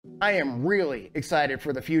I am really excited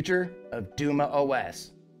for the future of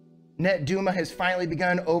DumaOS. Netduma has finally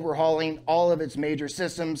begun overhauling all of its major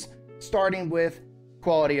systems, starting with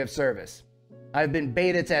quality of service. I've been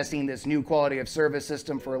beta testing this new quality of service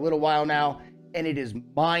system for a little while now, and it is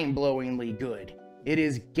mind-blowingly good. It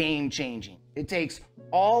is game-changing. It takes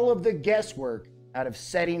all of the guesswork out of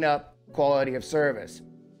setting up quality of service.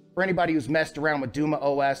 For anybody who's messed around with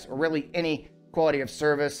DumaOS or really any quality of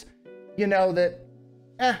service, you know that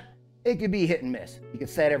it could be hit and miss. You can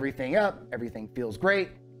set everything up, everything feels great,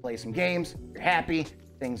 play some games, you're happy,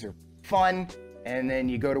 things are fun, and then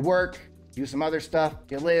you go to work, do some other stuff,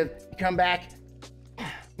 you live, you come back,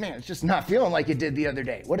 man, it's just not feeling like it did the other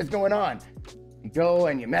day. What is going on? You go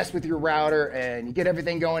and you mess with your router and you get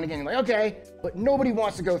everything going again. You're like, okay, but nobody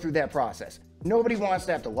wants to go through that process. Nobody wants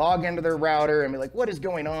to have to log into their router and be like, what is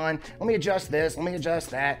going on? Let me adjust this. Let me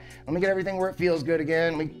adjust that. Let me get everything where it feels good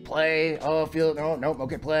again. Let me play. Oh, nope.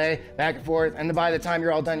 Okay, play. Back and forth. And then by the time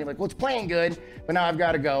you're all done, you're like, well, it's playing good, but now I've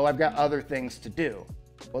got to go. I've got other things to do.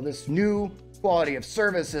 Well, this new quality of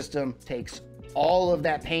service system takes all of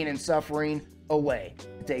that pain and suffering away.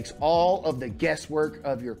 It takes all of the guesswork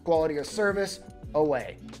of your quality of service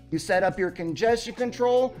away. You set up your congestion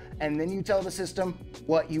control, and then you tell the system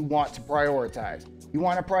what you want to prioritize. You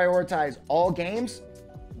want to prioritize all games?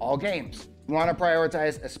 All games. You want to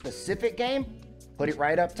prioritize a specific game? Put it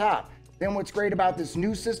right up top. Then what's great about this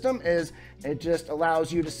new system is it just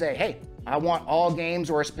allows you to say, hey, I want all games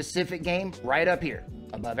or a specific game right up here,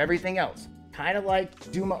 above everything else. Kind of like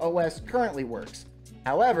DumaOS currently works.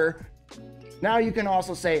 However, now you can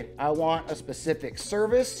also say, I want a specific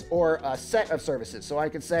service or a set of services. So I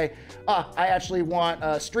could say, I actually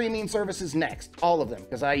want streaming services next, all of them,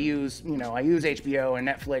 because I use HBO and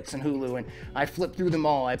Netflix and Hulu, and I flip through them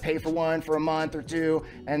all. I pay for one for a month or two,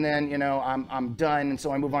 and then, I'm done, and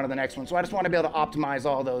so I move on to the next one. So I just want to be able to optimize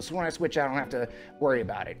all those. So when I switch out, I don't have to worry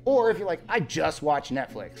about it. Or if you're like, I just watch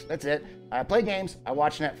Netflix. That's it. I play games, I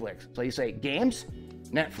watch Netflix. So you say, games,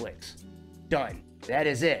 Netflix, done. That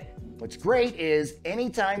is it. What's great is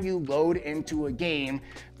anytime you load into a game,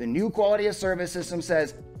 the new quality of service system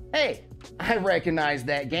says, hey, I recognize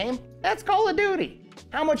that game. That's Call of Duty.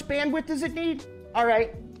 How much bandwidth does it need? All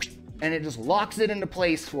right. And it just locks it into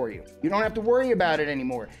place for you. You don't have to worry about it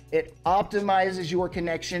anymore. It optimizes your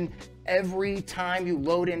connection every time you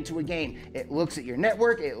load into a game. It looks at your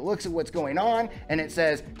network, it looks at what's going on, and it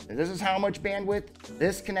says, this is how much bandwidth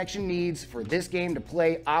this connection needs for this game to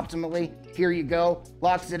play optimally. Here you go,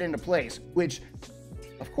 locks it into place, which,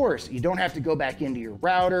 of course, you don't have to go back into your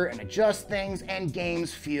router and adjust things, and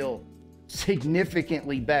games feel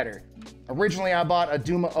significantly better. Originally, I bought a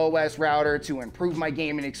DumaOS router to improve my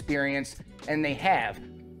gaming experience, and they have.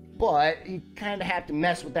 But you kind of have to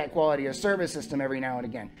mess with that quality of service system every now and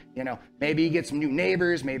again. Maybe you get some new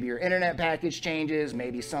neighbors, maybe your internet package changes,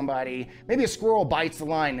 maybe a squirrel bites the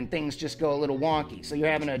line and things just go a little wonky. So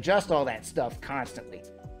you're having to adjust all that stuff constantly.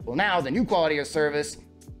 Well, now the new quality of service,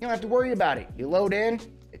 you don't have to worry about it. You load in,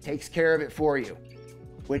 it takes care of it for you,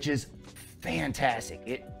 which is fantastic.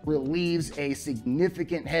 It relieves a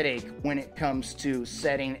significant headache when it comes to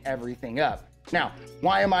setting everything up. Now,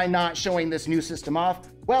 why am I not showing this new system off?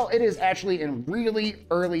 Well, it is actually in really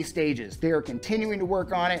early stages. They are continuing to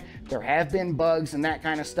work on it. There have been bugs and that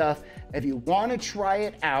kind of stuff. If you want to try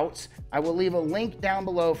it out, I will leave a link down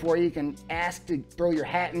below for you. You can ask to throw your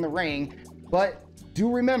hat in the ring, but do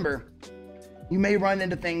remember, you may run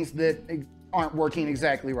into things that aren't working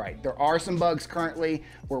exactly right. There are some bugs currently.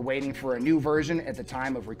 We're waiting for a new version at the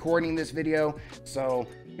time of recording this video. So,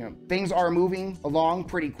 things are moving along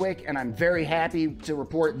pretty quick, and I'm very happy to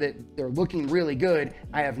report that they're looking really good.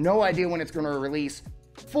 I have no idea when it's going to release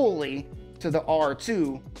fully to the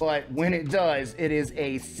R2, but when it does, it is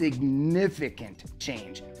a significant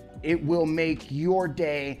change. It will make your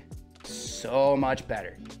day so much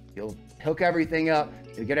better. You'll hook everything up,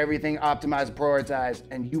 you'll get everything optimized and prioritized,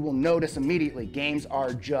 and you will notice immediately games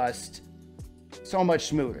are just so much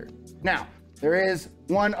smoother. Now, there is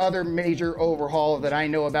one other major overhaul that I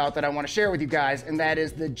know about that I want to share with you guys, and that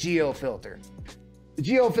is the geo filter. The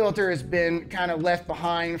geo filter has been kind of left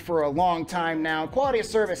behind for a long time now. Quality of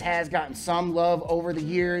service has gotten some love over the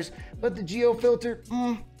years, but the geo filter,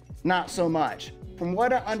 not so much. From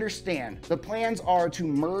what I understand, the plans are to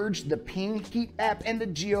merge the ping heat map and the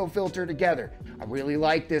geo filter together. I really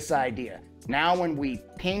like this idea. Now when we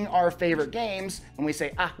ping our favorite games and we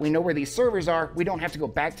say, we know where these servers are, we don't have to go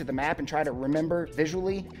back to the map and try to remember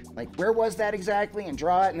visually, like where was that exactly, and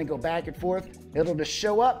draw it and then go back and forth. It'll just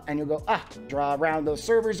show up and you'll go, draw around those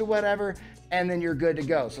servers or whatever. and then you're good to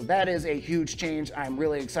go. So that is a huge change I'm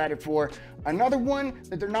really excited for. Another one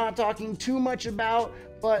that they're not talking too much about,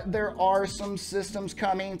 but there are some systems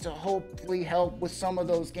coming to hopefully help with some of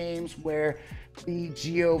those games where the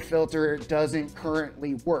geo filter doesn't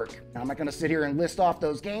currently work. Now, I'm not going to sit here and list off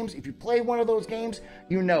those games. If you play one of those games,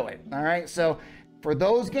 you know it. All right. So for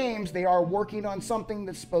those games, they are working on something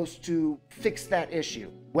that's supposed to fix that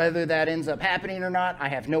issue. Whether that ends up happening or not, I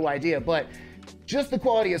have no idea. But just the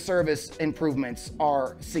quality of service improvements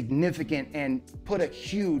are significant and put a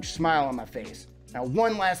huge smile on my face. Now,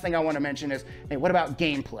 one last thing I want to mention is, hey, what about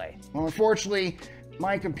gameplay? Well, unfortunately,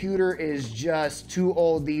 my computer is just too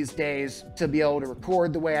old these days to be able to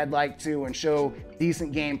record the way I'd like to and show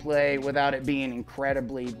decent gameplay without it being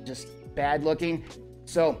incredibly just bad looking.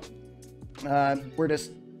 So we're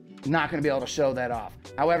just not going to be able to show that off.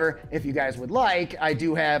 However, if you guys would like, I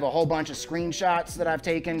do have a whole bunch of screenshots that I've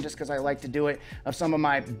taken just because I like to do it of some of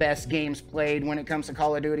my best games played when it comes to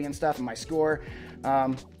Call of Duty and stuff and my score.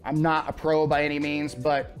 I'm not a pro by any means,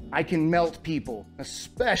 but I can melt people,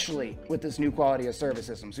 especially with this new quality of service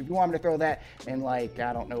system. So if you want me to throw that in, like,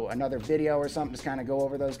 I don't know, another video or something, just kind of go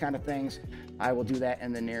over those kind of things, I will do that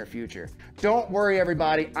in the near future. Don't worry,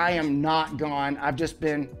 everybody. I am not gone. I've just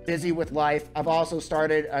been busy with life. I've also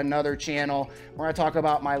started another channel where I talk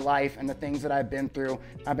about my life and the things that I've been through.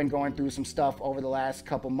 I've been going through some stuff over the last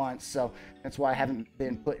couple months, so that's why I haven't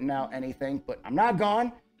been putting out anything, but I'm not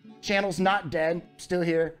gone. Channel's not dead, still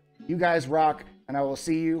here. You guys rock, and I will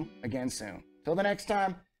see you again soon. Till the next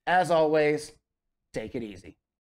time, as always, take it easy.